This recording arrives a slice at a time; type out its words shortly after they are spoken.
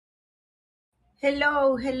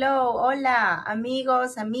Hello, hello, hola,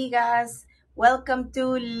 amigos, amigas. Welcome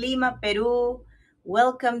to Lima, Peru.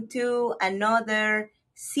 Welcome to another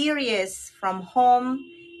series from home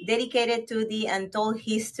dedicated to the untold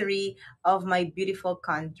history of my beautiful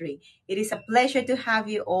country. It is a pleasure to have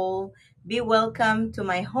you all. Be welcome to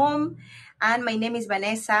my home. And my name is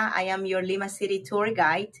Vanessa. I am your Lima City tour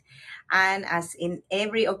guide. And as in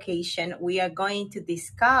every occasion, we are going to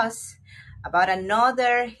discuss about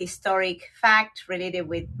another historic fact related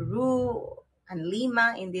with Peru and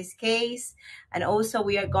Lima in this case. And also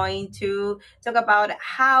we are going to talk about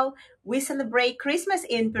how we celebrate Christmas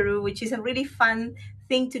in Peru, which is a really fun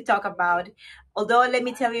thing to talk about. Although let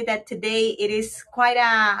me tell you that today it is quite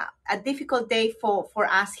a difficult day for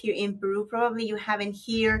us here in Peru. Probably you haven't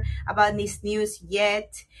heard about this news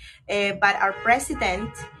yet, but our president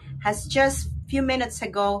has just a few minutes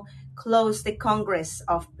ago closed the Congress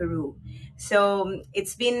of Peru. So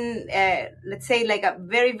it's been, let's say, like a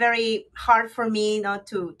very hard for me,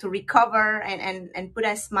 to recover and put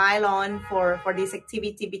a smile on for this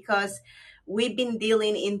activity, because we've been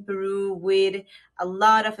dealing in Peru with a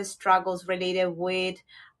lot of struggles related with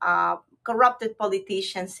corrupted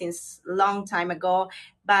politicians since long time ago.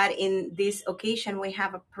 But in this occasion, we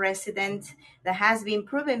have a president that has been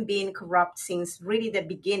proven being corrupt since really the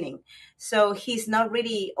beginning. So he's not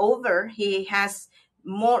really over. He has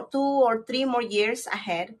more 2 or 3 more years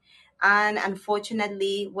ahead, and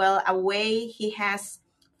unfortunately, well, a way he has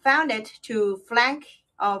found it to flank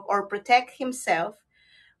or protect himself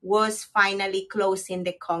was finally closing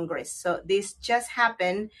the Congress. So this just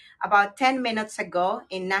happened about 10 minutes ago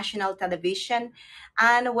in national television.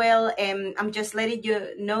 And well, I'm just letting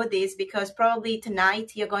you know this because probably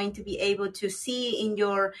tonight you're going to be able to see in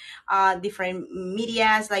your different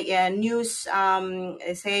medias, like news,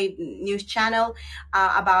 say news channel,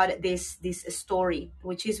 about this story,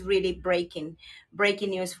 which is really breaking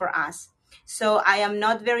news for us. So I am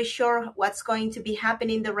not very sure what's going to be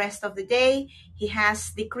happening the rest of the day. He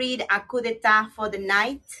has decreed a coup d'etat for the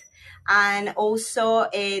night, and also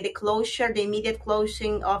the immediate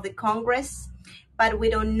closing of the Congress. But we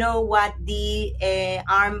don't know what the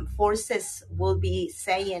armed forces will be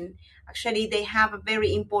saying. Actually, they have a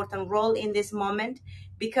very important role in this moment,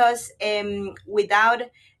 because without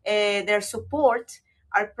their support,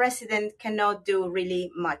 our president cannot do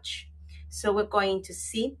really much. So we're going to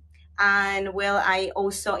see. And well, I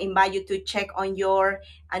also invite you to check on your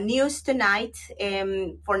news tonight.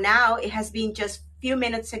 For now, it has been just few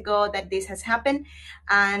minutes ago that this has happened,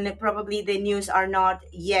 and probably the news are not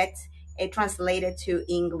yet translated to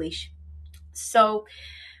English. So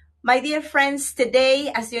my dear friends,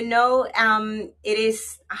 today, as you know, it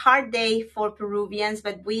is a hard day for Peruvians,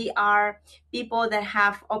 but we are people that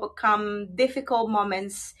have overcome difficult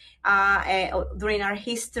moments during our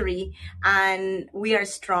history, and we are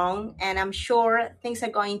strong. And I'm sure things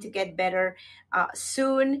are going to get better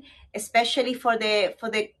soon, especially for the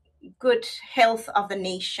good health of the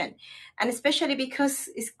nation, and especially because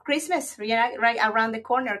it's Christmas, right around the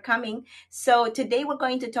corner coming. So today we're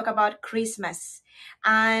going to talk about Christmas.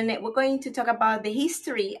 And we're going to talk about the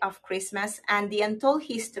history of Christmas and the untold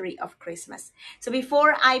history of Christmas. So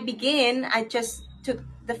before I begin, I just took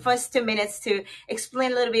the first 2 minutes to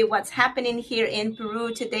explain a little bit what's happening here in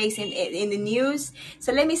Peru today in the news.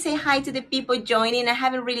 So let me say hi to the people joining. I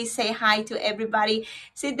haven't really said hi to everybody.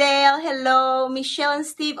 Sidel, hello. Michelle and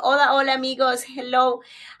Steve, hola amigos, hello.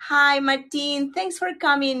 Hi Martin, thanks for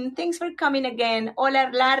coming. Thanks for coming again.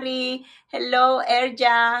 Hola Larry, hello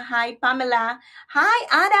Erja. Hi Pamela. Hi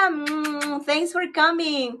Adam, thanks for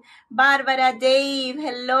coming. Barbara, Dave,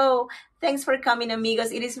 hello. Thanks for coming,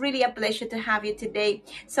 amigos. It is really a pleasure to have you today.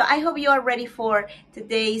 So I hope you are ready for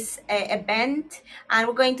today's event, and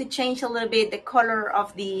we're going to change a little bit the color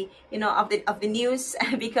of the news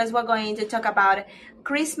because we're going to talk about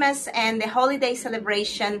Christmas and the holiday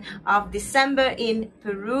celebration of December in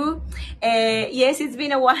Peru. Yes, it's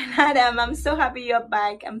been a while, Adam. I'm so happy you're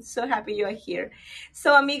back. I'm so happy you're here.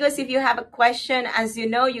 So, amigos, if you have a question, as you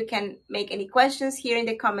know, you can make any questions here in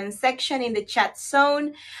the comment section in the chat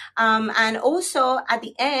zone. And also at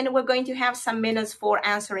the end, we're going to have some minutes for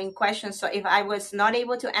answering questions. So if I was not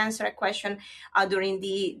able to answer a question during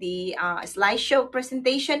the slideshow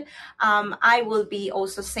presentation, I will be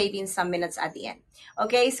also saving some minutes at the end.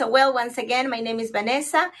 Okay, so well, once again, my name is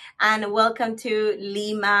Vanessa, and welcome to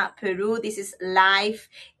Lima, Peru. This is live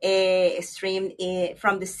streamed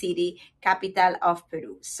from the city capital of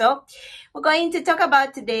Peru. So we're going to talk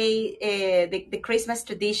about today the Christmas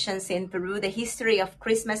traditions in Peru, the history of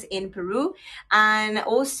Christmas in Peru, and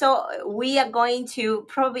also we are going to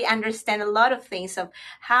probably understand a lot of things of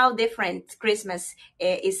how different Christmas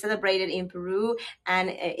is celebrated in Peru and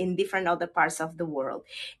in different other parts of the world.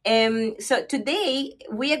 So today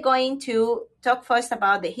we are going to talk first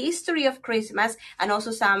about the history of Christmas and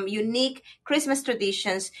also some unique Christmas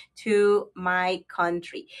traditions to my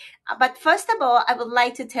country. But first of all, I would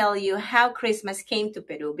like to tell you how Christmas came to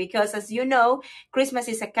Peru, because as you know, Christmas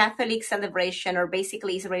is a Catholic celebration, or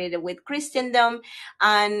basically is related with Christendom,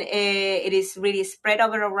 and it is really spread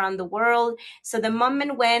over around the world. So the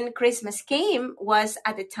moment when Christmas came was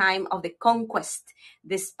at the time of the conquest,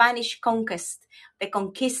 the Spanish conquest. The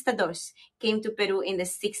conquistadors came to Peru in the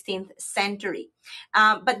 16th century.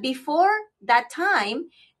 But before that time,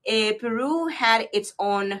 Peru had its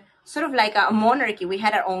own sort of like a monarchy. We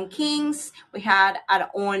had our own kings, we had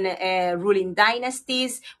our own ruling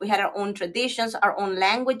dynasties, we had our own traditions, our own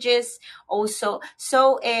languages also.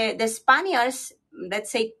 So the Spaniards,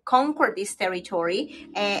 let's say, conquered this territory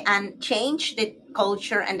and changed the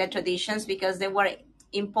culture and the traditions because they were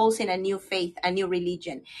imposing a new faith, a new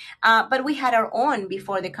religion. But we had our own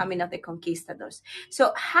before the coming of the conquistadors.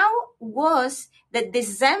 So how was the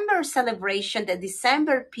December celebration, the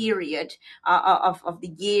December period of the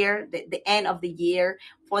year, the end of the year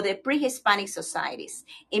for the pre-Hispanic societies,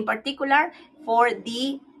 in particular for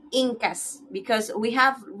the Incas, because we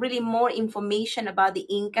have really more information about the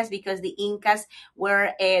Incas, because the Incas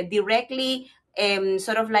were directly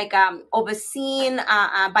sort of like overseen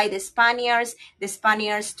by the Spaniards. The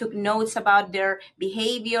Spaniards took notes about their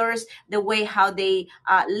behaviors, the way how they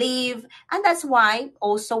live, and that's why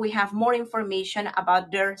also we have more information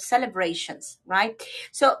about their celebrations, right?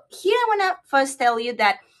 So here I want to first tell you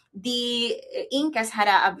that the Incas had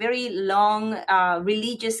a very long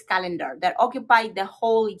religious calendar that occupied the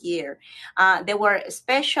whole year. There were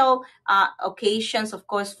special occasions, of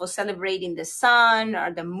course, for celebrating the sun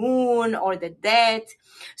or the moon or the dead.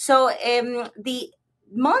 So the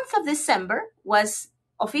month of December was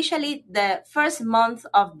officially the first month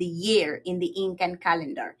of the year in the Incan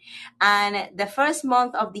calendar. And the first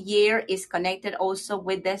month of the year is connected also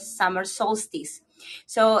with the summer solstice.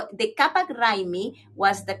 So the Capac Raimi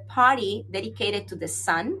was the party dedicated to the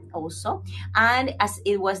sun also. And as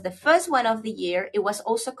it was the first one of the year, it was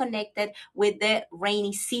also connected with the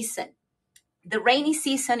rainy season. The rainy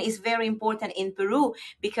season is very important in Peru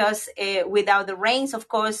because without the rains, of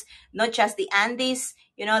course, not just the Andes,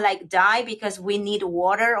 like die, because we need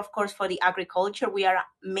water, of course, for the agriculture. We are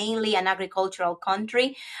mainly an agricultural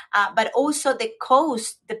country, but also the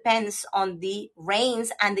coast depends on the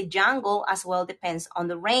rains, and the jungle as well depends on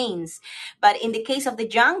the rains. But in the case of the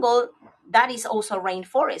jungle, that is also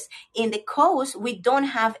rainforest. In the coast, we don't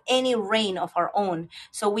have any rain of our own.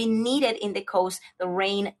 So we needed in the coast the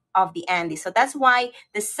rain of the Andes. So that's why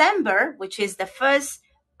December, which is the first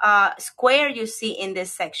square you see in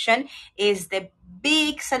this section, is the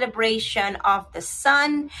big celebration of the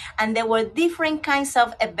sun. And there were different kinds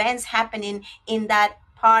of events happening in that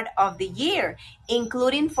part of the year,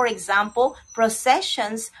 including, for example,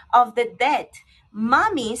 processions of the dead,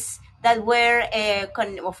 mummies that were,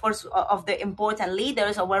 of course, of the important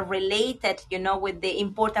leaders, or were related, with the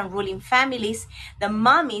important ruling families. The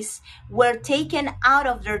mummies were taken out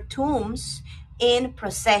of their tombs in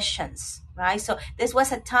processions, right? So this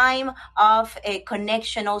was a time of a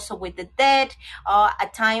connection also with the dead, a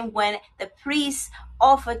time when the priests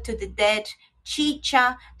offered to the dead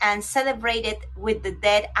chicha and celebrated with the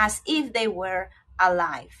dead as if they were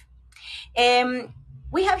alive.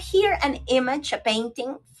 We have here an image, a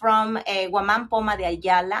painting from Guamán Poma de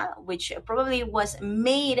Ayala, which probably was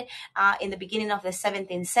made in the beginning of the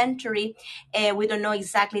 17th century. We don't know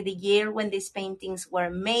exactly the year when these paintings were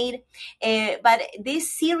made, but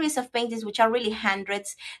this series of paintings, which are really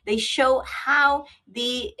hundreds, they show how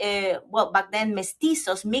the, back then,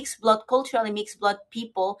 mestizos, mixed blood, culturally mixed blood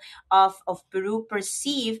people of Peru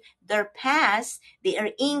perceive their past,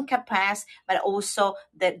 their Inca past, but also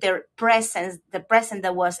their presence, the present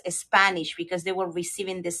that was Spanish, because they were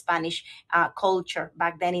receiving the Spanish culture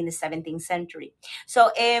back then in the 17th century.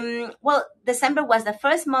 So, December was the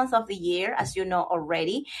first month of the year, as you know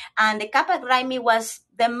already, and the Capac Raimi was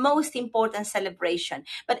the most important celebration.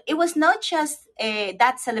 But it was not just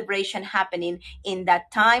that celebration happening in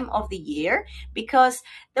that time of the year, because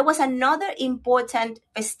there was another important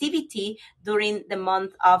festivity during the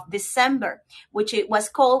month of December, which it was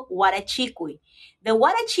called Huarachicuy. The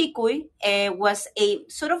Huarachicuy was a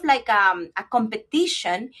sort of like a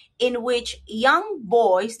competition in which young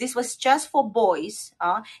boys, this was just for boys,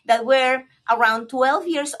 that were around 12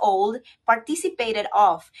 years old, participated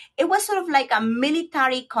of. It was sort of like a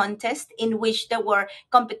military contest in which there were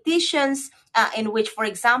competitions in which, for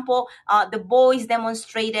example, the boys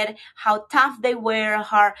demonstrated how tough they were,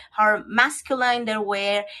 how masculine they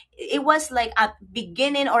were. It was like a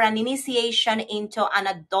beginning or an initiation into an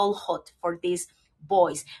adulthood for these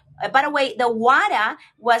boys. By the way, the wara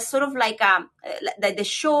was sort of like the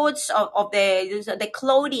shorts of the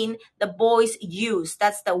clothing the boys used.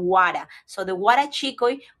 That's the wara. So the wara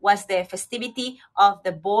chikoy was the festivity of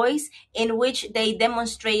the boys in which they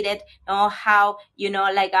demonstrated how,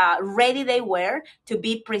 like ready they were to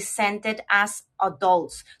be presented as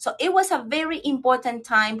adults. So it was a very important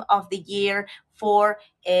time of the year for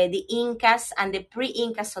the Incas and the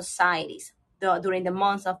pre-Inca societies during the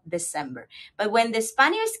month of December. But when the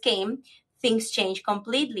Spaniards came, things changed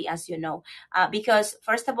completely, as you know, because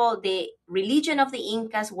first of all, the religion of the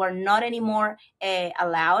Incas were not anymore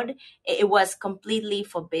allowed. It was completely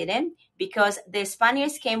forbidden because the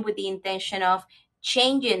Spaniards came with the intention of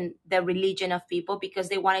changing the religion of people because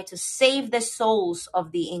they wanted to save the souls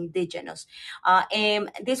of the indigenous.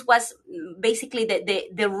 And this was basically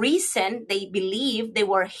the reason they believed they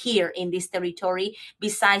were here in this territory,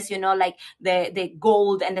 besides, like the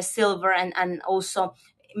gold and the silver and also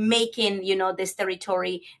making, this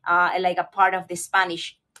territory like a part of the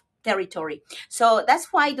Spanish territory. So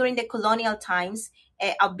that's why during the colonial times,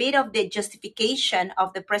 a bit of the justification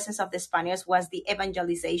of the presence of the Spaniards was the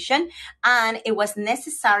evangelization, and it was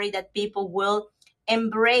necessary that people will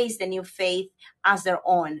embrace the new faith as their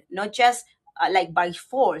own, not just like by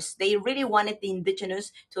force. They really wanted the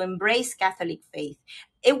indigenous to embrace Catholic faith.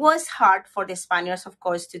 It was hard for the Spaniards, of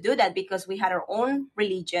course, to do that because we had our own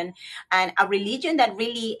religion, and a religion that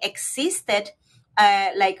really existed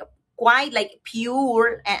like quite like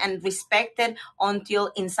pure and respected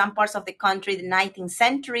until in some parts of the country the 19th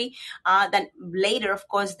century. Then later, of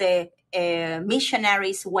course, the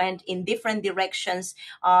missionaries went in different directions.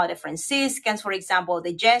 The Franciscans, for example,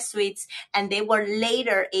 the Jesuits, and they were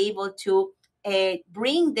later able to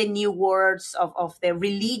bring the new words of the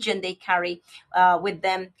religion they carry with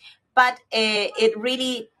them. But it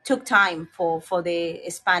really took time for the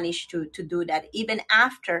Spanish to do that, even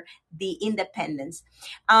after the independence.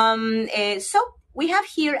 So we have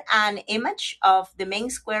here an image of the main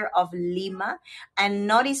square of Lima, and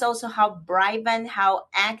notice also how vibrant, how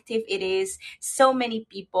active it is. So many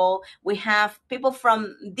people. We have people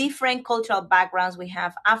from different cultural backgrounds. We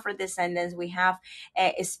have Afro descendants. We have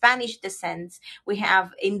Spanish descents. We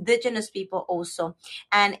have indigenous people also.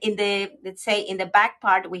 And in the, let's say, in the back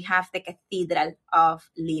part, we have the Cathedral of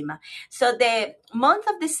Lima. So the month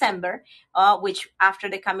of December, which after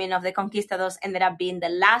the coming of the conquistadors ended up being the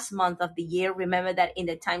last month of the year. Remember that in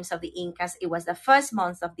the times of the Incas, it was the first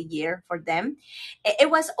month of the year for them. It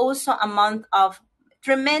was also a month of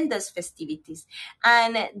tremendous festivities.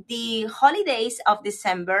 And the holidays of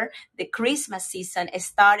December, the Christmas season,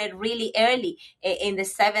 started really early in the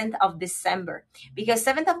 7th of December, because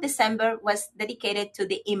 7th of December was dedicated to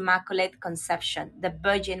the Immaculate Conception, the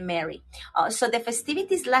Virgin Mary. So the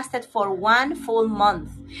festivities lasted for one full month,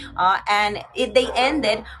 and they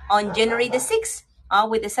ended on January the 6th.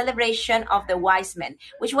 With the celebration of the wise men,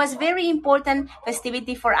 which was very important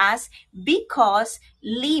festivity for us because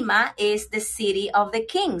Lima is the city of the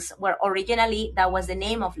kings, where originally that was the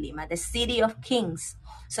name of Lima, the city of kings.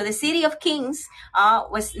 So the city of kings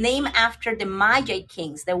was named after the Magi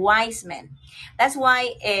kings, the wise men. That's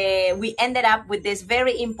why we ended up with this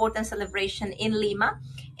very important celebration in Lima,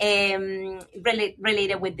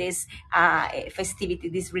 related with this festivity,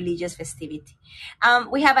 this religious festivity.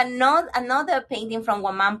 We have another painting from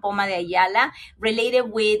Guamán Poma de Ayala related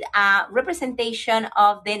with representation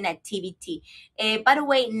of the nativity. By the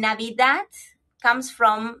way, Navidad comes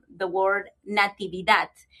from the word natividad,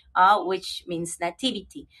 which means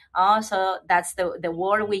nativity. So that's the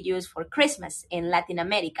word we use for Christmas in Latin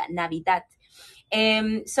America, Navidad.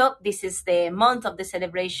 So this is the month of the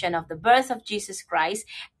celebration of the birth of Jesus Christ.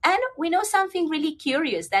 And we know something really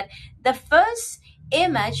curious, that the first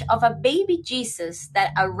image of a baby Jesus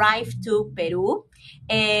that arrived to Peru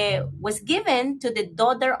was given to the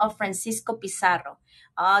daughter of Francisco Pizarro,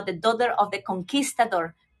 the daughter of the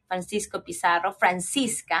conquistador Francisco Pizarro.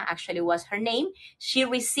 Francisca actually was her name. She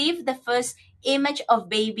received the first image of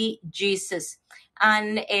baby Jesus.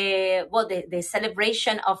 And well, the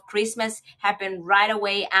celebration of Christmas happened right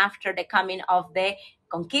away after the coming of the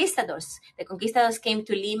conquistadors. The conquistadors came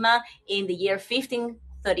to Lima in the year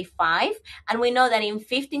 1535, and we know that in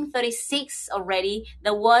 1536 already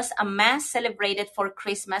there was a mass celebrated for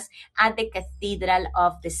Christmas at the cathedral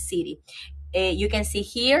of the city. You can see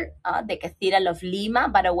here the Cathedral of Lima,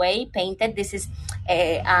 by the way, painted. This is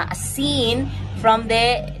a scene from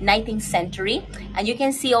the 19th century. And you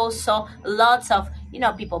can see also lots of,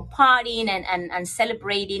 people partying and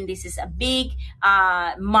celebrating. This is a big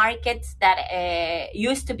market that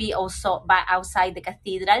used to be also by outside the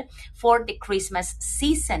cathedral for the Christmas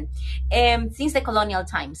season since the colonial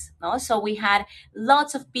times. No? So we had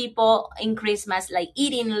lots of people in Christmas, like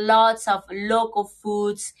eating lots of local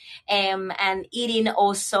foods and eating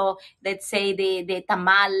also, let's say, the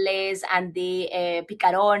tamales and the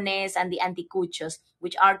picarones and the anticuchos,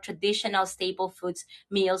 which are traditional staple foods,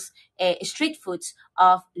 meals, street foods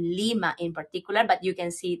of Lima in particular, but you can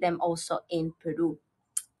see them also in Peru.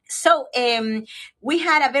 So we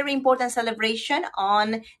had a very important celebration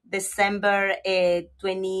on December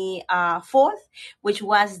 24th, which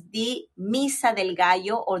was the Misa del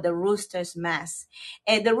Gallo, or the Rooster's Mass.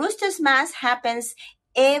 The Rooster's Mass happens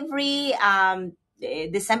every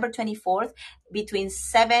December 24th between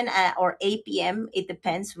 7 or 8 p.m. It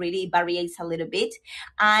depends, really, it varies a little bit.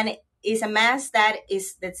 And it's a mass that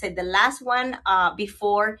is, let's say, the last one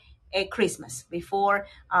before Christmas, before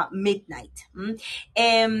midnight.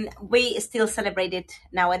 We still celebrate it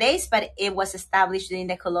nowadays, but it was established during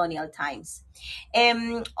the colonial times.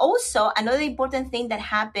 Also, another important thing that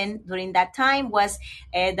happened during that time was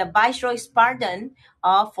the Viceroy's pardon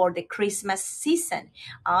for the Christmas season.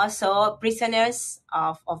 So prisoners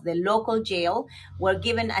of the local jail were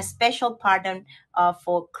given a special pardon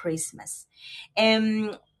for Christmas.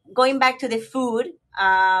 Going back to the food,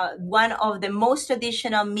 one of the most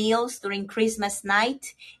traditional meals during Christmas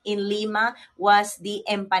night in Lima was the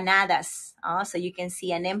empanadas. So you can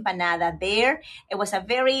see an empanada there. It was a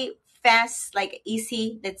very fast, like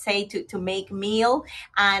easy, let's say, to make meal.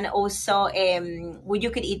 And also, well, you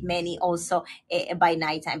could eat many also by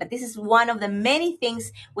nighttime. But this is one of the many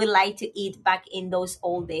things we like to eat back in those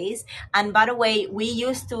old days. And by the way, we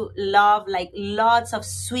used to love like lots of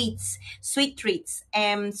sweet treats.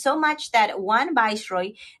 So much that one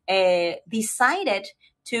viceroy decided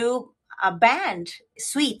to ban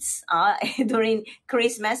sweets during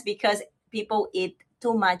Christmas because people eat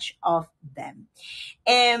too much of them.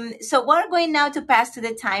 So we're going now to pass to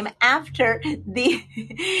the time after the,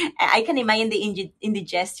 I can imagine the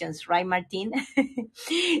indigestions, right, Martin?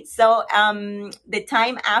 So the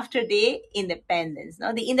time after the independence.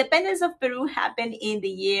 No? The independence of Peru happened in the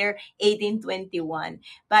year 1821,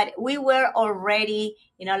 but we were already,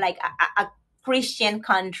 like a Christian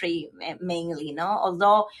country mainly, no?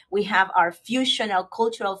 Although we have our fusion, our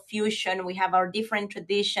cultural fusion, we have our different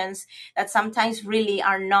traditions that sometimes really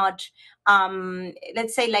are not,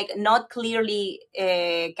 let's say, like not clearly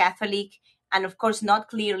Catholic, and of course not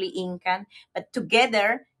clearly Incan, but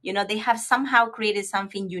together, they have somehow created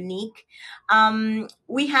something unique.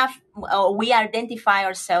 We identify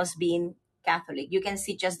ourselves being Catholic. You can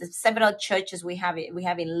see just the several churches we have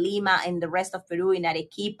in Lima, in the rest of Peru, in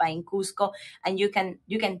Arequipa, in Cusco, and you can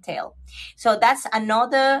tell. So that's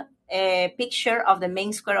another picture of the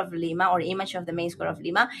main square of Lima, or image of the main square of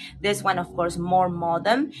Lima. This one, of course, more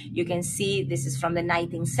modern. You can see this is from the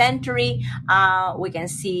 19th century. We can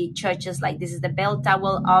see churches like this is the bell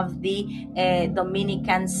tower of the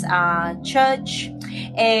Dominicans church.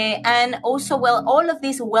 And also, well, all of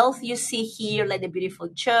this wealth you see here, like the beautiful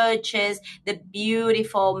churches, the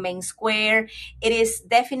beautiful main square, it is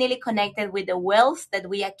definitely connected with the wealth that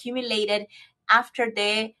we accumulated after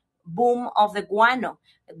the boom of the guano.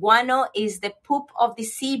 Guano is the poop of the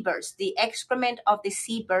seabirds, the excrement of the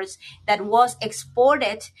seabirds that was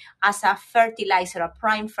exported as a fertilizer, a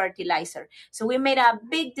prime fertilizer. So we made a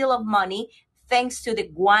big deal of money thanks to the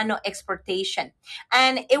guano exportation.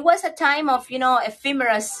 And it was a time of,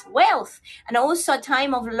 ephemeral wealth, and also a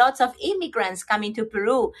time of lots of immigrants coming to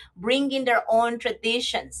Peru, bringing their own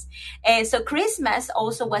traditions. So Christmas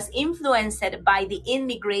also was influenced by the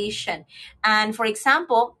immigration. And for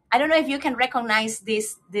example, I don't know if you can recognize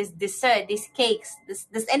this dessert, these cakes.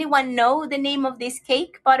 Does anyone know the name of this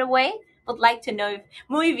cake, by the way? Would like to know if,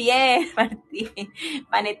 muy bien, Martín,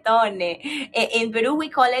 panetone. In Peru, we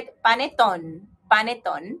call it panetón,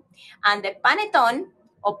 and the panetón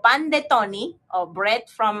or pan de Tony, or bread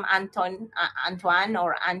from Antoine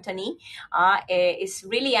or Anthony, is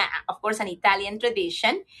really, of course, an Italian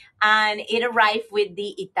tradition, and it arrived with the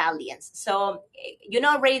Italians. So you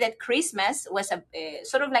know already that Christmas was a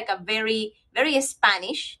sort of like a very, very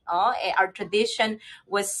Spanish. Our tradition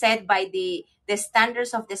was set by the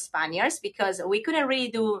standards of the Spaniards, because we couldn't really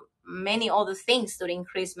do many other things during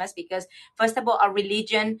Christmas, because first of all, our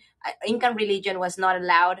religion, Incan religion, was not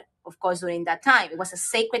allowed, of course, during that time. It was a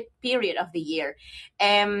sacred period of the year.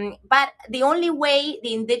 But the only way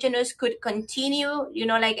the indigenous could continue,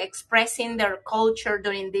 like expressing their culture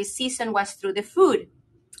during this season, was through the food.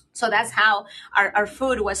 So that's how our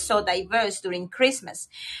food was so diverse during Christmas.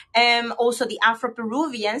 Also, the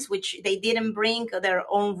Afro-Peruvians, which they didn't bring their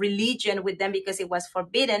own religion with them because it was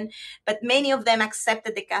forbidden, but many of them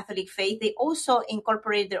accepted the Catholic faith. They also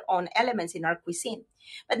incorporated their own elements in our cuisine.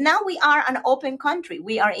 But now we are an open country.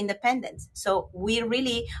 We are independent. So we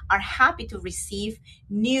really are happy to receive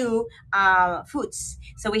new foods.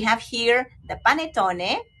 So we have here the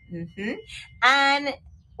panettone. And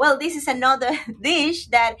well, this is another dish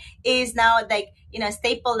that is now like,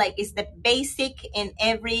 staple, like it's the basic in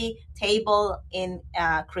every table in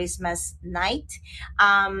Christmas night.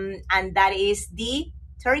 And that is the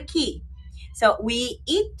turkey. So we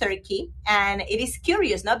eat turkey, and it is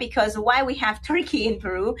curious, no? Because why we have turkey in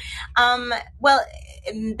Peru? Well,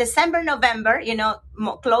 in December, November,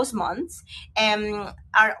 close months,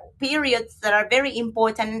 are periods that are very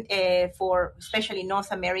important for especially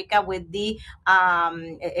North America, with the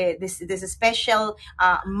this special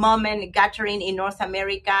moment gathering in North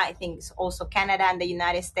America. I think it's also Canada and the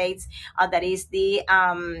United States. That is the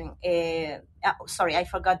sorry, I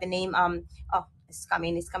forgot the name. Oh, it's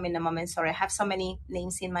coming in a moment. Sorry, I have so many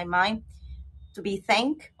names in my mind. To be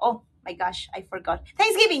thanked. Oh my gosh, I forgot.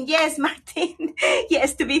 Thanksgiving. Yes, Martin.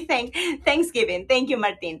 Yes, to be thanked. Thanksgiving. Thank you,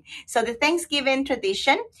 Martin. So the Thanksgiving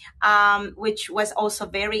tradition, which was also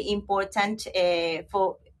very important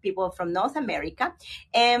for people from North America,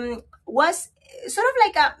 was sort of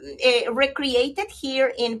like recreated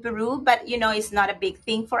here in Peru, but it's not a big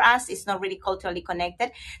thing for us. It's not really culturally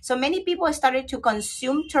connected. So many people started to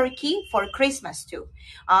consume turkey for Christmas too,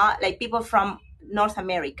 like people from North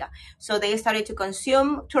America. So they started to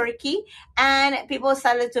consume turkey, and people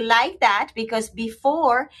started to like that, because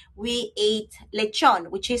before we ate lechon,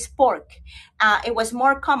 which is pork. It was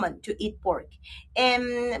more common to eat pork.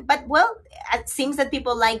 But well, it seems that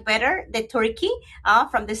people like better the turkey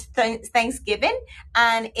from this Thanksgiving,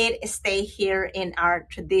 and it stay here in our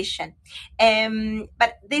tradition.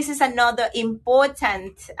 But this is another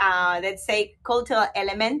important, let's say, cultural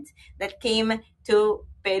element that came to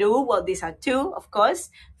Peru. Well, these are two, of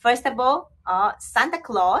course. First of all, Santa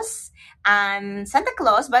Claus. And Santa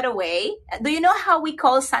Claus, by the way, do you know how we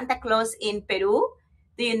call Santa Claus in Peru?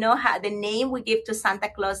 Do you know how the name we give to Santa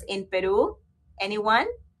Claus in Peru? Anyone?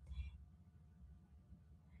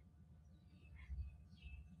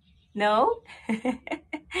 No?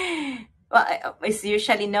 Well, it's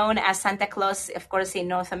usually known as Santa Claus, of course, in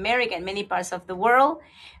North America and many parts of the world.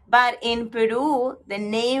 But in Peru, the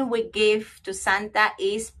name we give to Santa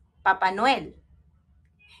is Papa Noel.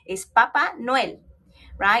 It's Papa Noel,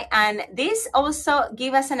 right? And this also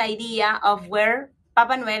gives us an idea of where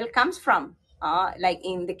Papa Noel comes from. Like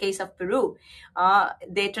in the case of Peru,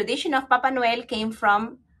 the tradition of Papa Noel came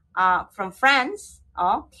from France.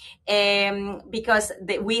 Because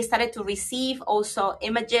we started to receive also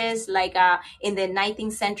images like in the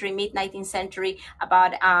 19th century, mid 19th century,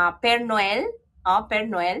 about Père Noël, Père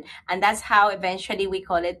Noël, and that's how eventually we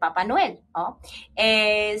call it Papa Noel.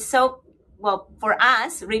 So, well, for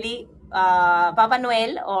us, really, Papa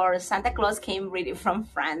Noel or Santa Claus came really from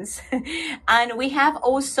France. And we have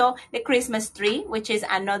also the Christmas tree, which is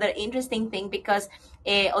another interesting thing, because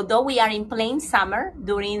although we are in plain summer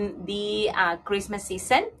during the Christmas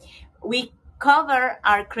season, we cover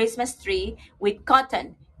our Christmas tree with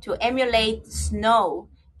cotton to emulate snow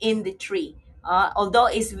in the tree. Although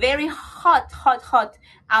it's very hot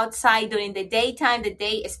outside during the daytime, the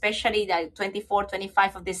day, especially the 24,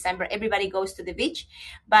 25 of December, everybody goes to the beach.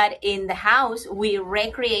 But in the house, we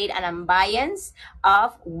recreate an ambience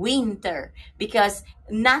of winter, because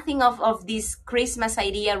nothing of this Christmas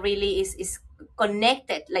idea really is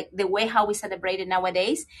connected, like the way how we celebrate it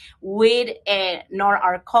nowadays, with nor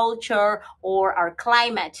our culture or our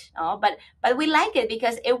climate. But we like it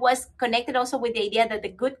because it was connected also with the idea that the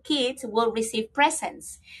good kids will receive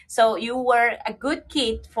presents. So you were a good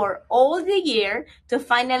kid for all the year to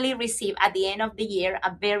finally receive at the end of the year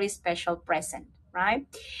a very special present, right?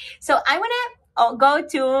 So I want to go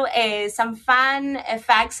to some fun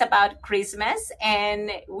facts about Christmas, and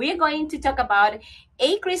we're going to talk about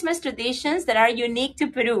 8 Christmas traditions that are unique to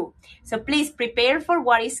Peru. So please prepare for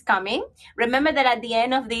what is coming. Remember that at the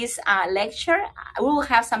end of this lecture, we will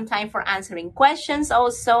have some time for answering questions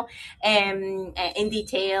also in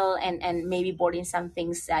detail, and maybe boarding some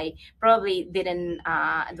things I probably didn't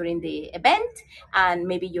during the event, and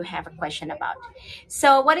maybe you have a question about.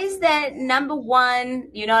 So what is the number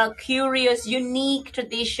one, curious, unique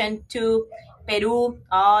tradition to Peru,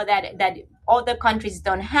 that other countries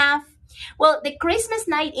don't have? Well, the Christmas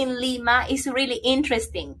night in Lima is really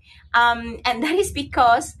interesting. And that is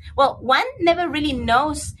because, well, one never really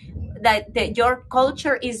knows that your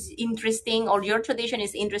culture is interesting or your tradition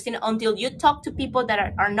is interesting until you talk to people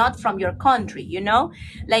that are not from your country,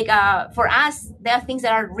 Like for us, there are things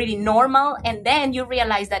that are really normal, and then you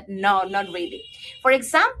realize that no, not really. For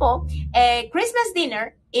example, a Christmas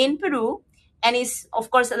dinner in Peru, and it's,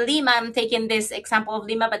 of course, Lima. I'm taking this example of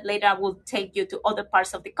Lima, but later I will take you to other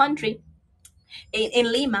parts of the country.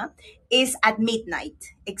 In Lima is at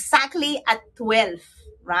midnight, exactly at 12,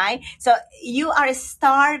 right? So you are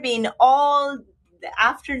starving all the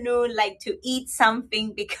afternoon, like to eat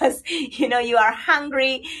something because, you are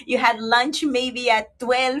hungry. You had lunch maybe at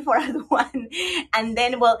 12 or at 1. And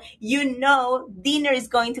then, well, dinner is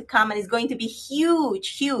going to come and it's going to be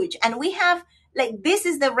huge, huge. And we have, like, this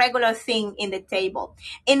is the regular thing in the table,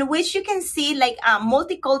 in which you can see like a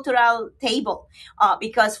multicultural table,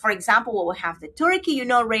 because, for example, we have the turkey,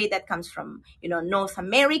 already, that comes from, North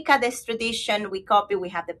America. This tradition we copy. We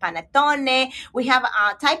have the panettone. We have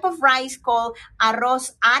a type of rice called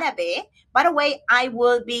arroz árabe. By the way, I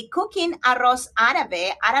will be cooking arroz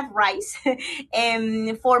árabe, Arab rice,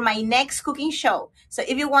 for my next cooking show. So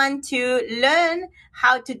if you want to learn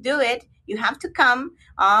how to do it, you have to come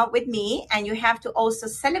with me, and you have to also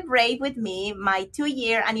celebrate with me my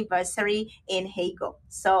 2-year anniversary in Hago.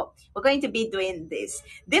 So we're going to be doing this.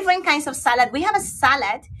 Different kinds of salad. We have a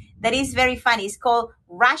salad that is very funny. It's called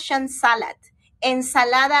Russian salad,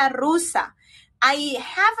 ensalada rusa. I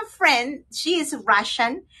have a friend, she is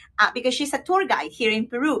Russian, because she's a tour guide here in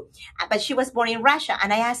Peru, but she was born in Russia.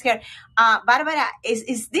 And I asked her, Barbara,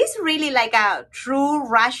 is this really like a true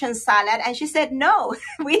Russian salad? And she said, no,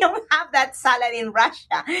 we don't have that salad in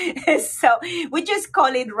Russia. So we just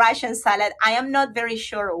call it Russian salad. I am not very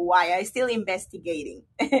sure why. I'm still investigating.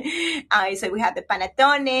 So we have the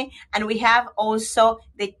panettone, and we have also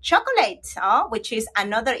the chocolate, which is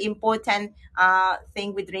another important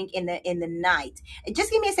thing we drink in the night.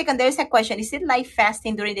 Just give me a second. There's a question. Is it like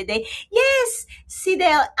fasting during the day? Yes,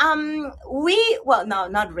 Sidel. Well, no,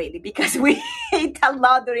 not really, because we eat a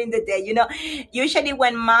lot during the day. Usually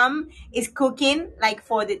when mom is cooking, like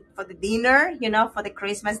for the dinner, for the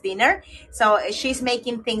Christmas dinner, so she's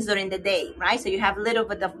making things during the day, right? So you have a little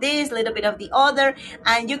bit of this, a little bit of the other,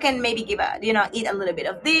 and you can maybe eat a little bit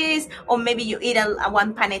of this, or maybe you eat a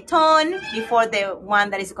one panettone before the one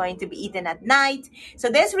that is going to be eaten at night. So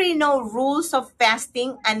there's really no rules of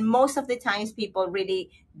fasting, and most of the times people really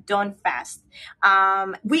don't fast.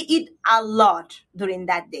 We eat a lot during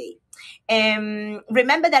that day.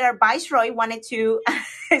 Remember that our viceroy wanted to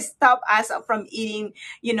stop us from eating,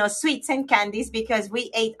 sweets and candies, because we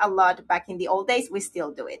ate a lot back in the old days. We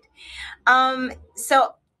still do it.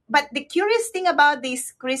 But the curious thing about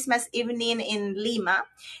this Christmas evening in Lima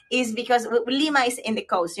is because Lima is in the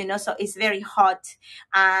coast, so it's very hot,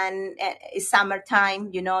 and it's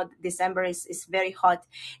summertime, December is very hot.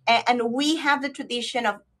 And we have the tradition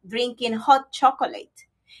of drinking hot chocolate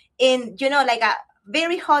in, like a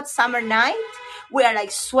very hot summer night. We are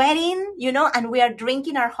like sweating, and we are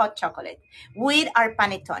drinking our hot chocolate with our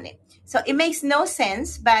panettone. So it makes no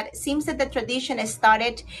sense, but it seems that the tradition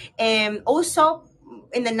started also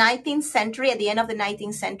in the 19th century, at the end of the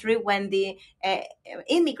 19th century, when the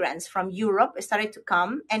immigrants from Europe started to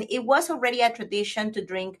come, and it was already a tradition to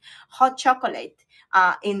drink hot chocolate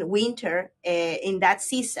in winter, in that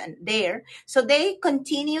season there. So they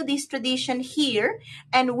continue this tradition here,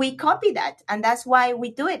 and we copy that, and that's why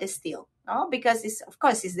we do it still, because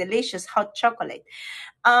it's delicious hot chocolate.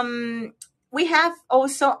 We have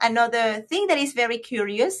also another thing that is very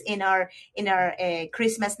curious in our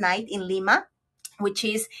Christmas night in Lima, which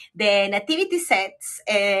is the nativity sets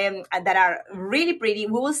that are really pretty.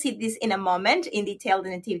 We will see this in a moment in detail, the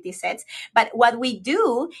nativity sets. But what we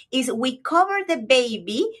do is we cover the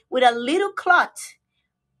baby with a little cloth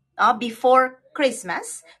before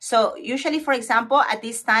Christmas. So usually, for example, at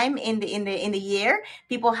this time in the year,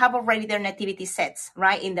 people have already their nativity sets,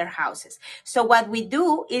 right, in their houses. So what we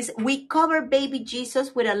do is we cover baby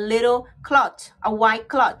Jesus with a little cloth, a white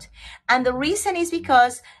cloth. And the reason is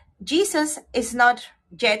because Jesus is not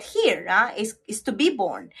yet here, is to be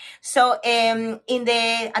born. So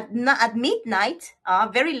at midnight,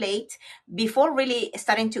 very late, before really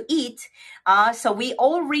starting to eat, so we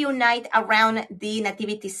all reunite around the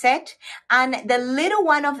nativity set, and the little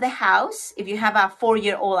one of the house, if you have a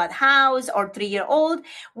 4-year-old at house or 3-year-old,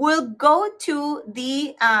 will go to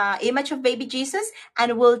the image of baby Jesus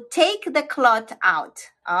and will take the cloth out.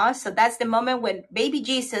 So that's the moment when baby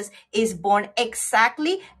Jesus is born,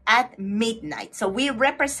 exactly at midnight. So we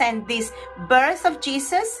represent this birth of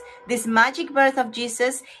Jesus, this magic birth of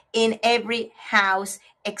Jesus, in every house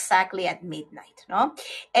exactly at midnight. No?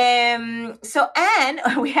 So, and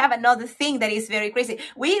we have another thing that is very crazy.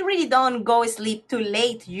 We really don't go sleep too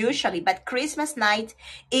late usually, but Christmas night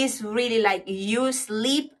is really like you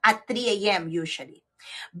sleep at 3 a.m. usually.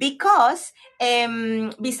 Because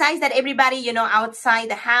besides that, everybody, outside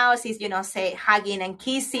the house is, say, hugging and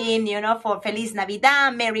kissing, for Feliz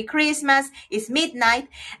Navidad, Merry Christmas. It's midnight.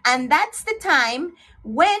 And that's the time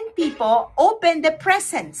when people open the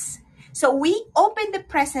presents. So we open the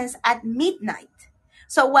presents at midnight.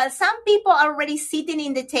 So while some people are already sitting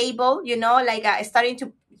in the table, like starting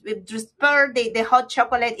to just pour the hot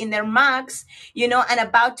chocolate in their mugs, and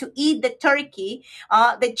about to eat the turkey,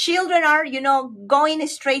 the children are, going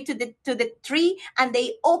straight to the tree, and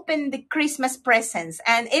they open the Christmas presents,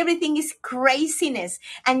 and everything is craziness.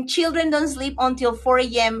 And children don't sleep until 4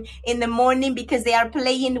 a.m. in the morning because they are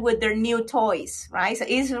playing with their new toys, right? So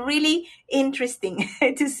it's really interesting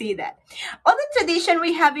to see that. Other tradition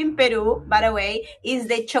we have in Peru, by the way, is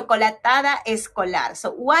the chocolatada escolar.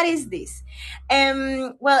 So what is this?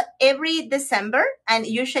 Well, every December, and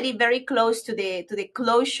usually very close to the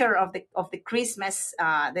closure of the Christmas,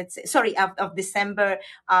 of December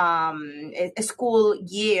school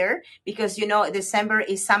year, because December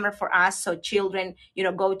is summer for us, so children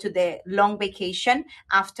go to the long vacation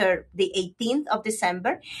after the 18th of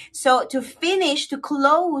December. So to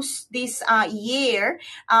close this year,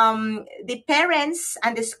 the parents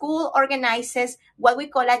and the school organizes what we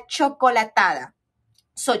call a chocolatada.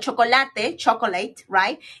 So chocolate,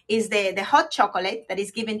 right, is the hot chocolate that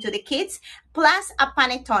is given to the kids, plus a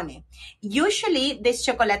panettone. Usually, this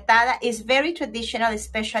chocolatada is very traditional,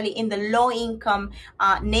 especially in the low-income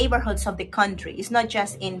neighborhoods of the country. It's not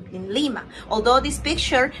just in Lima. Although this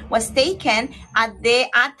picture was taken at the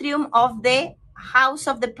atrium of the House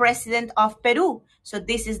of the President of Peru. So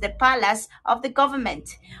this is the palace of the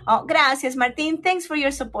government. Oh, gracias, Martin. Thanks for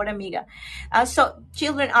your support, amiga. So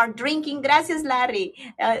children are drinking. Gracias, Larry.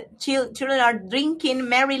 Children are drinking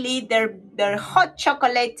merrily their hot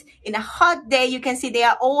chocolate in a hot day. You can see they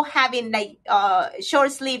are all having like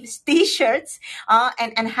short sleeves t-shirts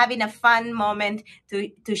and having a fun moment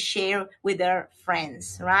to share with their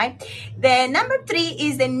friends, right? The number 3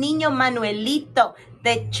 is the Niño Manuelito,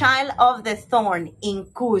 the child of the thorn in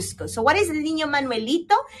Cusco. So what is the Niño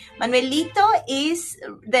Manuelito? Manuelito is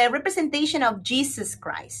the representation of Jesus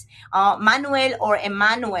Christ, Manuel or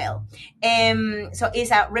Emmanuel. So it's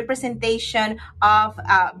a representation of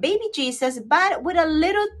baby Jesus, but with a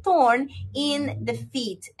little thorn in the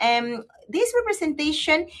feet. This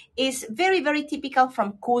representation is very, very typical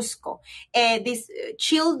from Cusco. These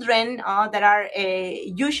children that are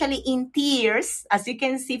usually in tears, as you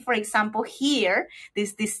can see, for example, here,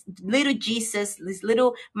 this little Jesus, this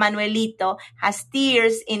little Manuelito has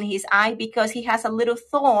tears in his eye because he has a little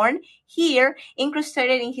thorn here incrusted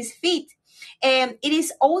in his feet. It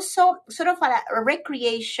is also sort of a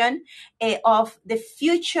recreation of the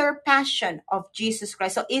future passion of Jesus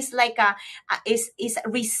Christ. So it's like is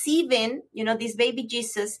receiving, this baby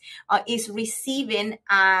Jesus is receiving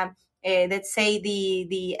let's say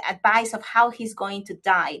the advice of how he's going to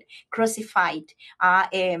die, crucified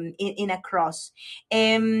in a cross.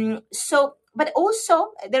 But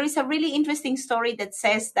also there is a really interesting story that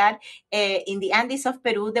says that in the Andes of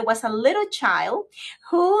Peru, there was a little child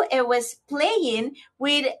who was playing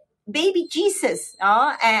with baby Jesus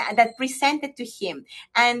that presented to him.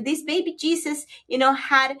 And this baby Jesus,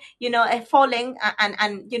 had, fallen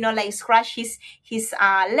and like scratched his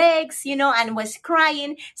legs, and was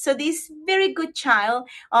crying. So this very good child,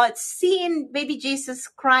 seeing baby Jesus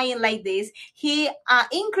crying like this, he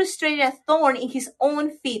incrusted a thorn in his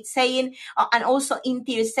own feet, saying, and also in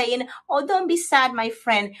tears, saying, "Oh, don't be sad, my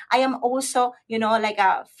friend. I am also,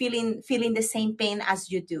 feeling the same pain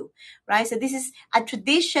as you do." Right? So this is a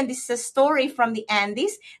tradition. This is a story from the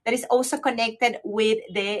Andes that is also connected with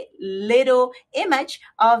the little image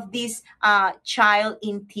of this child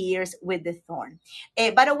in tears with the thorn.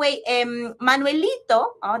 By the way, Manuelito,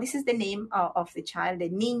 this is the name of the child, the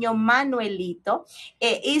Niño Manuelito,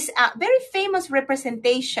 is a very famous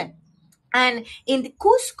representation And in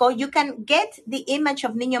Cusco, you can get the image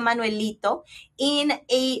of Niño Manuelito in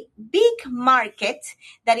a big market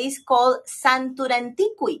that is called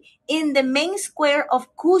Santurantiqui in the main square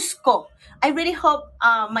of Cusco. I really hope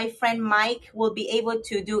my friend Mike will be able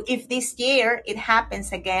to do, if this year it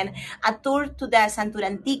happens again, a tour to the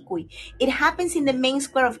Santurantiqui. It happens in the main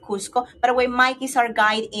square of Cusco. By the way, Mike is our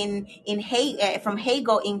guide from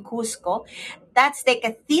Hago in Cusco. That's the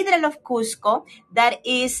Cathedral of Cusco. That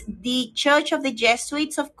is the Church of the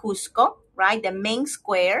Jesuits of Cusco, right? The main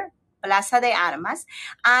square, Plaza de Armas.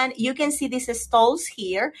 And you can see these stalls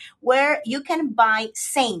here where you can buy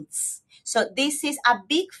saints. So this is a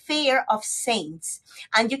big fair of saints.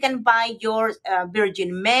 And you can buy your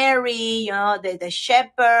Virgin Mary, the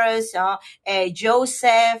shepherds,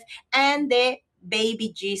 Joseph, and the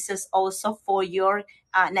baby Jesus also for your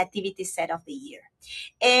nativity set of the year.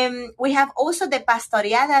 We have also the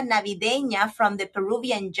pastoreada navideña from the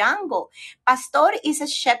Peruvian jungle. Pastor is a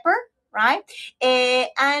shepherd, right?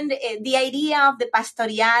 And the idea of the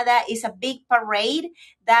pastoreada is a big parade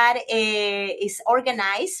that is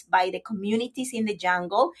organized by the communities in the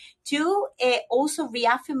jungle to also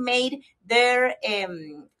reaffirmate their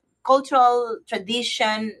cultural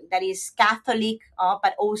tradition that is Catholic,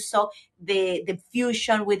 but also the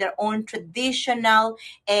fusion with their own traditional,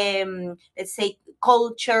 let's say,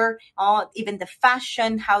 culture, even the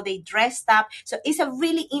fashion, how they dressed up. So it's a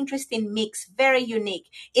really interesting mix, very unique,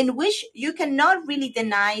 in which you cannot really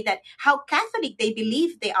deny that how Catholic they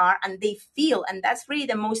believe they are and they feel, and that's really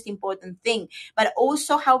the most important thing, but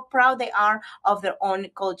also how proud they are of their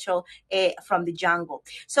own culture from the jungle.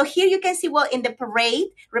 So here you can see, well, in the parade,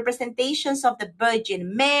 representations of the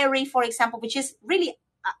Virgin Mary, for example, which is really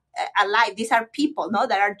alive. These are people, no,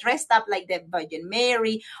 that are dressed up like the Virgin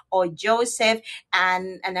Mary or Joseph,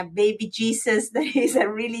 and a baby Jesus that is a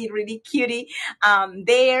really, really cutie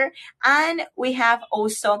there. And we have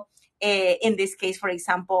also in this case, for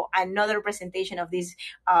example, another representation of this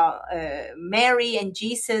Mary and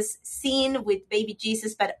Jesus scene with baby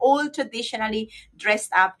Jesus, but all traditionally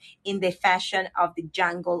dressed up in the fashion of the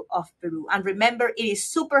jungle of Peru. And remember, it is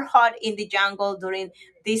super hot in the jungle during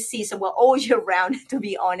this season, well, all year round, to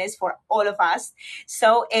be honest, for all of us.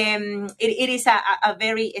 So it is a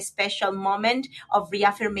very special moment of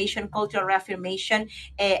reaffirmation, cultural reaffirmation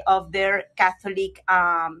of their Catholic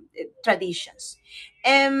traditions.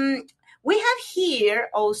 We have here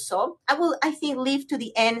also, I think, leave to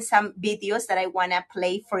the end some videos that I want to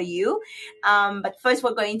play for you. But first,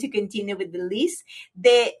 we're going to continue with the list.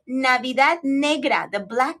 The Navidad Negra, the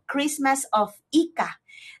Black Christmas of Ica.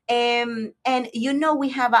 And we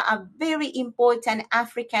have a very important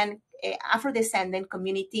African Afro-descendant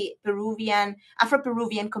community,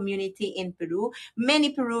 Afro-Peruvian community in Peru. Many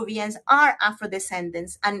Peruvians are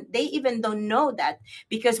Afro-descendants, and they even don't know that,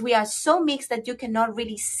 because we are so mixed that you cannot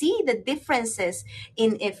really see the differences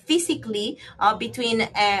in physically between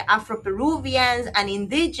Afro-Peruvians and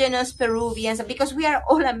indigenous Peruvians, because we are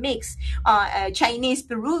all a mix. Chinese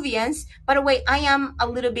Peruvians, by the way, I am a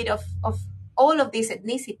little bit of all of these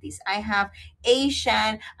ethnicities. I have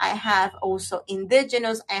Asian, I have also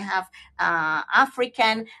indigenous, I have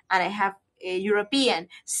African, and I have European.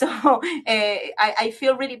 So I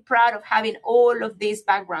feel really proud of having all of these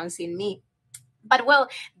backgrounds in me. But well,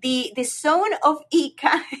 the zone of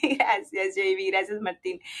Ica, gracias JB, gracias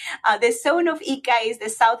Martin. The zone of Ica is the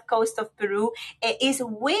south coast of Peru, is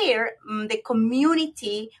where the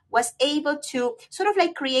community was able to sort of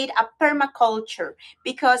like create a permaculture,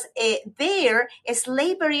 because there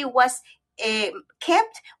slavery was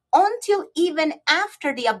kept until even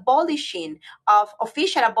after the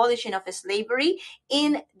official abolition of slavery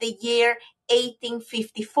in the year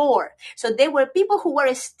 1854. So there were people who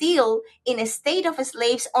were still in a state of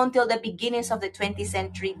slaves until the beginnings of the 20th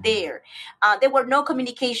century there. There were no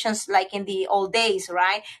communications like in the old days,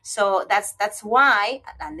 right? So that's why,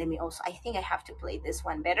 and let me also, I think I have to play this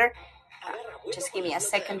one better. Just give me a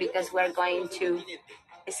second, because we're going to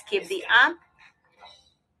skip the app.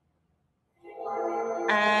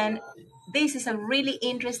 And this is a really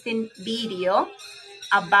interesting video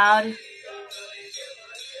about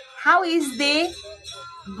how is the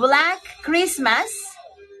Black Christmas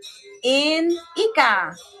in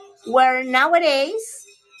Ica, where nowadays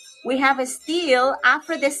we have still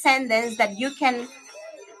Afro-descendants that you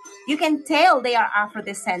can tell they are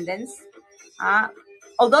Afro-descendants,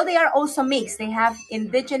 although they are also mixed. They have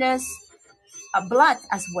indigenous blood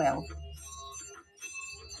as well.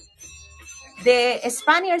 The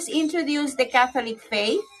Spaniards introduced the Catholic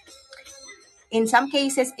faith. In some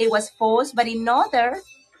cases, it was forced, but in others,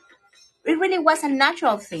 it really was a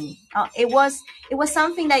natural thing. It was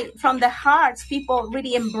something that from the hearts people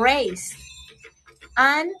really embraced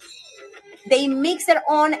And they mix their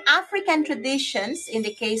own African traditions in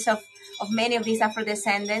the case of many of these Afro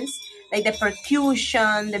descendants, like the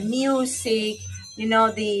percussion, the music,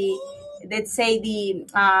 the, let's say,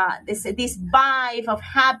 this vibe of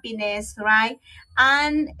happiness, right?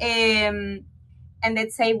 And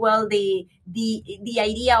let's say, well, the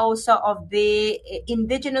idea also of the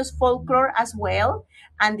indigenous folklore as well,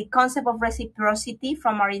 and the concept of reciprocity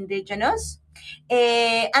from our indigenous,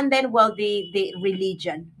 and then, well, the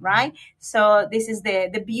religion, right? So this is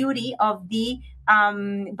the beauty of the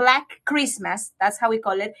Black Christmas. That's how we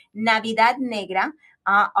call it, Navidad Negra,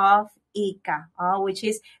 of Ica, which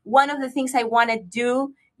is one of the things I want to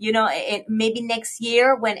do, maybe next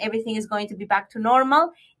year when everything is going to be back to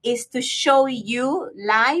normal, is to show you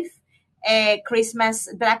live Black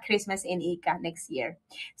Christmas in Ica next year.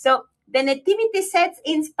 So the nativity sets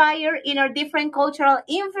inspire in our different cultural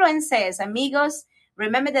influences, amigos.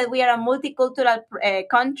 Remember that we are a multicultural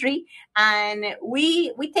country, and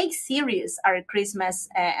we take serious our Christmas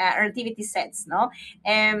our nativity sets, no,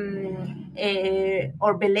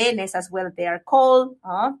 or belenes as well they are called.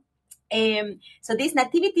 So these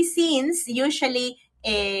nativity scenes usually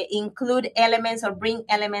include elements or bring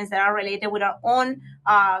elements that are related with our own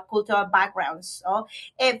cultural backgrounds. So,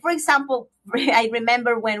 for example, I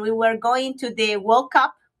remember when we were going to the World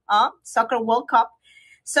Cup, Soccer World Cup.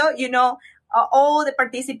 So, all the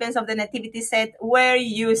participants of the nativity set were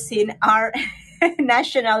using our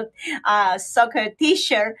national soccer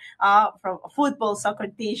t-shirt, from football soccer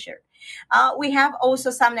t-shirt. We have also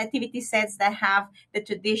some nativity sets that have the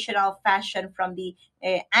traditional fashion from the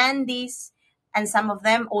Andes, and some of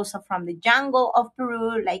them also from the jungle of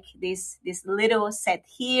Peru, like this little set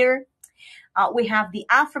here. We have the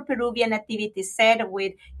Afro-Peruvian nativity set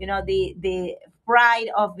with, the pride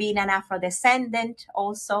of being an Afro-descendant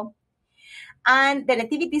also. And the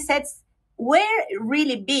nativity sets were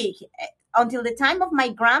really big until the time of my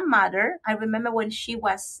grandmother. I remember when she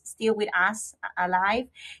was still with us alive,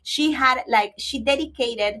 she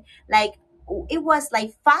dedicated, it was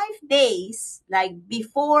like 5 days, like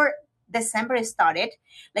before December started,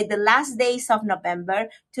 like the last days of November,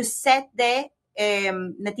 to set the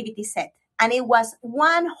nativity set. And it was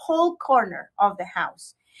one whole corner of the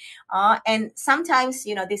house. And sometimes,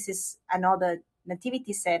 this is another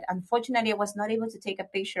nativity set. Unfortunately, I was not able to take a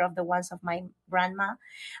picture of the ones of my grandma,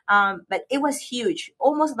 but it was huge,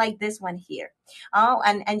 almost like this one here.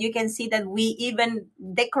 And you can see that we even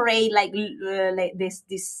decorate like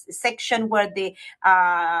this section where the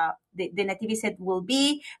nativity set will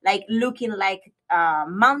be, like looking like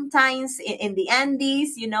mountains in the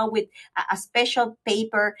Andes, with a special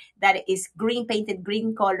paper that is painted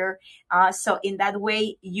green color. So in that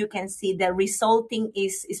way, you can see the resulting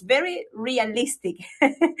is very realistic.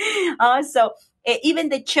 So even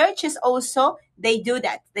the churches also, they do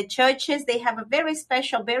that. The churches, they have a very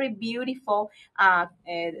special, very beautiful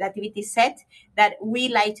nativity set that we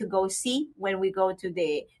like to go see when we go to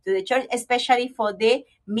the church, especially for the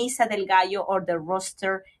Misa del Gallo or the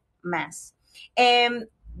Roster Mass.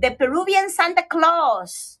 The Peruvian Santa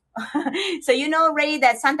Claus. So you know already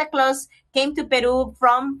that Santa Claus came to Peru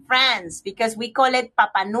from France, because we call it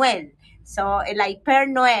Papa Noel. So like Père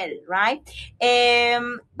Noel, right?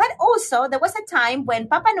 But also there was a time when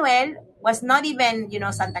Papa Noel was not even,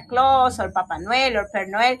 Santa Claus or Papa Noel or Père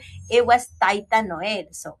Noel. It was Taita Noel.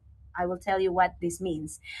 So I will tell you what this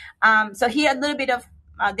means. So here a little bit of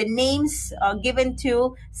the names given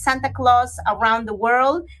to Santa Claus around the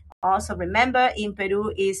world. Also remember, in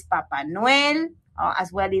Peru is Papa Noel,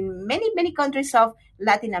 as well in many countries of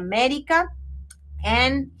Latin America.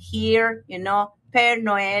 And here, Père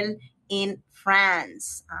Noel in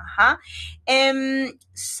France.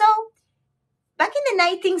 So back in the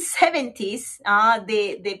 1970s,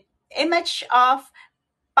 the image of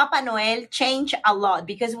Papa Noel changed a lot,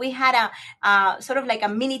 because we had a sort of like a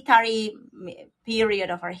military period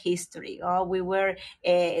of our history. We were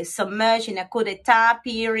submerged in a coup d'etat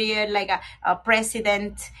period, like a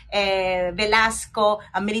president, Velasco,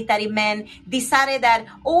 a military man, decided that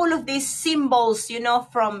all of these symbols,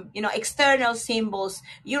 from, external symbols,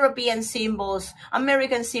 European symbols,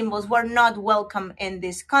 American symbols, were not welcome in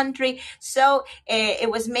this country. So it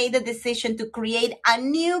was made the decision to create a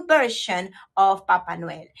new version of Papa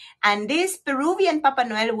Noel. And this Peruvian Papa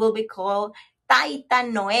Noel will be called Taita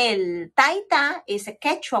Noel. Taita is a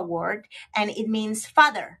Quechua word, and it means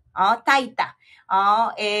father. Taita.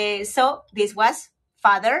 So this was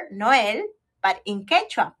Father Noel, but in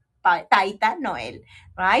Quechua, Taita Noel,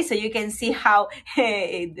 right? So you can see how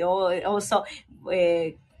it also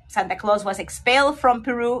Santa Claus was expelled from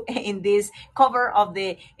Peru in this cover of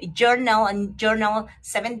the journal, and journal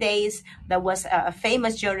 7 days. That was a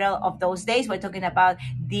famous journal of those days. We're talking about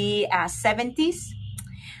the 70s.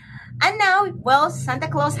 And now, well, Santa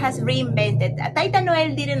Claus has reinvented. Taita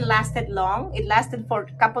Noel didn't last it long. It lasted for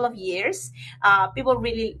a couple of years. People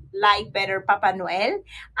really like better Papa Noel.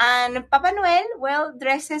 And Papa Noel, well,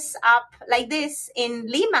 dresses up like this in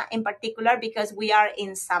Lima in particular, because we are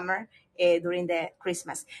in summer during the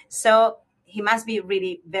Christmas. So he must be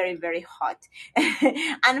really very, very hot.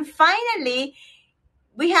 And finally,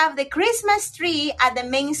 we have the Christmas tree at the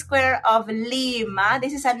main square of Lima.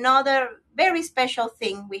 This is another very special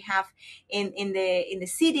thing we have in the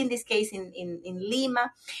city, in this case in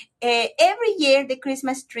Lima. Every year the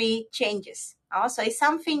Christmas tree changes. Also, it's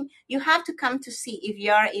something you have to come to see if you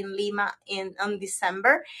are in Lima on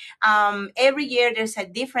December. Every year there's a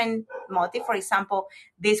different motif. For example,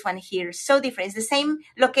 this one here, so different. It's the same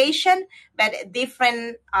location, but a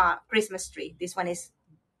different Christmas tree. This one is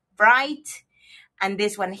bright, and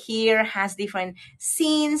this one here has different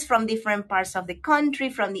scenes from different parts of the country,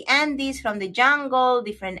 from the Andes, from the jungle,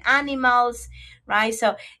 different animals, right?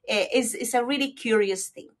 So it's a really curious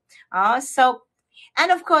thing. And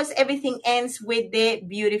of course, everything ends with the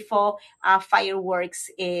beautiful fireworks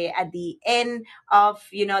at the end of,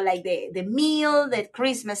 like the meal, the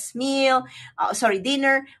Christmas meal,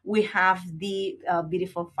 dinner. We have the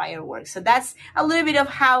beautiful fireworks. So that's a little bit of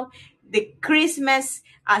how the Christmas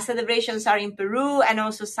celebrations are in Peru, and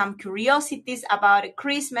also some curiosities about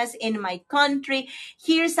Christmas in my country.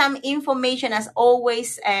 Here's some information, as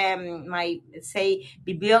always, my, let's say,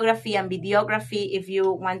 bibliography and videography, if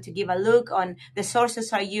you want to give a look on the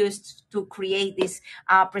sources are used to create this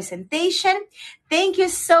presentation. Thank you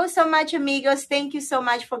so much, amigos. Thank you so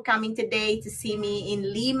much for coming today to see me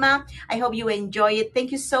in Lima. I hope you enjoy it.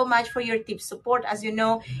 Thank you so much for your tip support. As you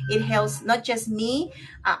know, it helps not just me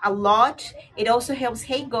a lot. It also helps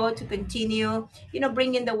Heygo to continue,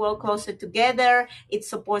 bringing the world closer together. It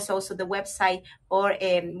supports also the website or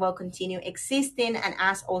will continue existing, and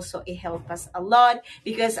us also, it helps us a lot,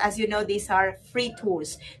 because as you know, these are free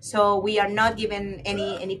tours. So we are not given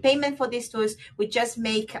any payment for these tours. We just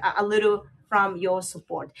make a little from your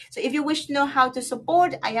support. So if you wish to know how to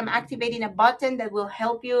support, I am activating a button that will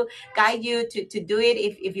help you, guide you to do it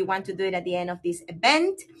if you want to do it at the end of this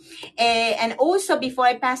event. And also, before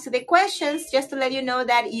I pass to the questions, just to let you know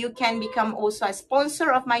that you can become also a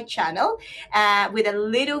sponsor of my channel with a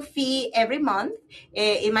little fee every month.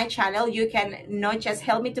 In my channel, you can not just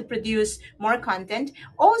help me to produce more content.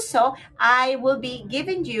 Also, I will be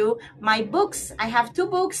giving you my books. I have 2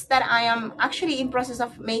 books that I am actually in process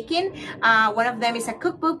of making. One of them is a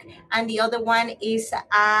cookbook, and the other one is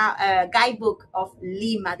a guidebook of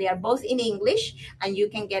Lima. They are both in English, and you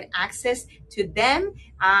can get access to them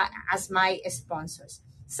as my sponsors.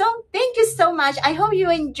 So thank you so much. I hope you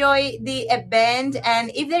enjoy the event.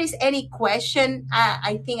 And if there is any question,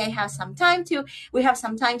 I think we have some time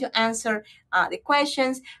to answer the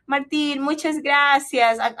questions. Martin, muchas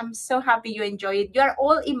gracias. I'm so happy you enjoy it. You are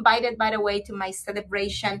all invited, by the way, to my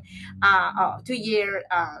celebration, 2-year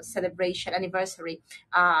celebration anniversary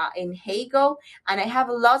in Heygo. And I have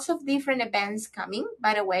lots of different events coming,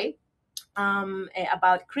 by the way,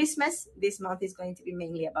 about Christmas. This month is going to be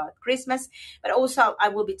mainly about Christmas, but also I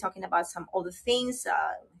will be talking about some other things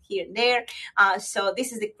here and there. So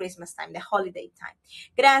this is the Christmas time, the holiday time.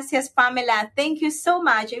 Gracias, Pamela. Thank you so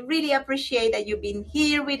much. I really appreciate that you've been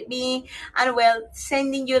here with me, and well,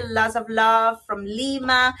 sending you lots of love from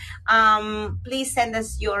Lima. Please send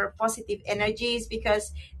us your positive energies,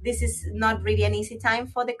 because this is not really an easy time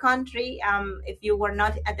for the country. If you were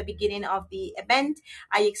not at the beginning of the event,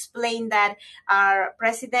 I explained that our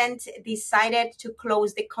president decided to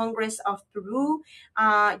close the Congress of Peru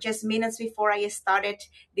just minutes before I started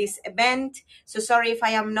this event. So sorry if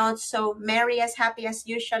I am not so merry, as happy as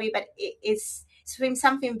usually, but it's been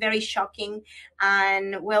something very shocking.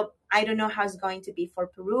 And well, I don't know how it's going to be for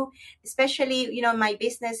Peru, especially, my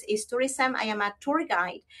business is tourism. I am a tour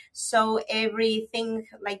guide. So everything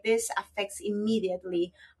like this affects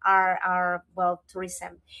immediately our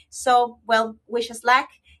tourism. So, well, wish us luck.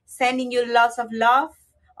 Sending you lots of love.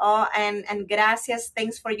 And gracias.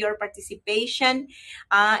 Thanks for your participation.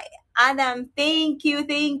 Adam, thank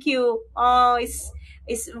you. Oh,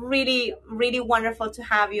 it's really, really wonderful to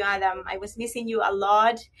have you, Adam. I was missing you a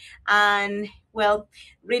lot. And well,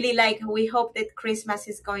 really, we hope that Christmas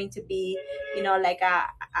is going to be, like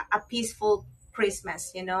a peaceful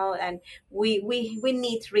Christmas, and we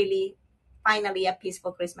need really finally a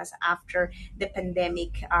peaceful Christmas after the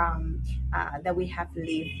pandemic that we have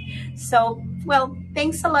lived. So, well,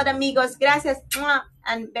 thanks a lot, amigos. Gracias. Mwah,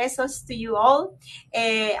 and besos to you all.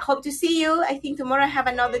 Hope to see you. I think tomorrow I have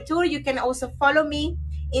another tour. You can also follow me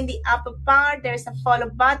in the upper part. There's a follow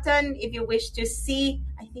button if you wish to see.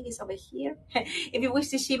 I think it's over here. If you wish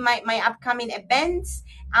to see my upcoming events,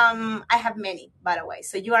 I have many, by the way.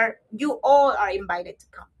 So you all are invited to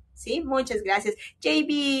come. Sí, muchas gracias.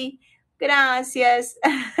 JB, gracias.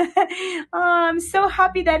 Oh, I'm so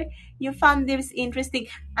happy that you found this interesting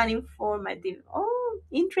and informative. Oh,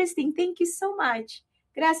 interesting. Thank you so much.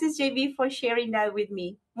 Gracias, JB, for sharing that with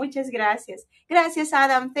me. Muchas gracias. Gracias,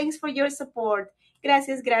 Adam. Thanks for your support.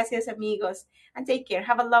 Gracias, gracias, amigos. And take care.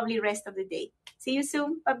 Have a lovely rest of the day. See you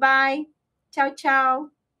soon. Bye-bye. Ciao, ciao.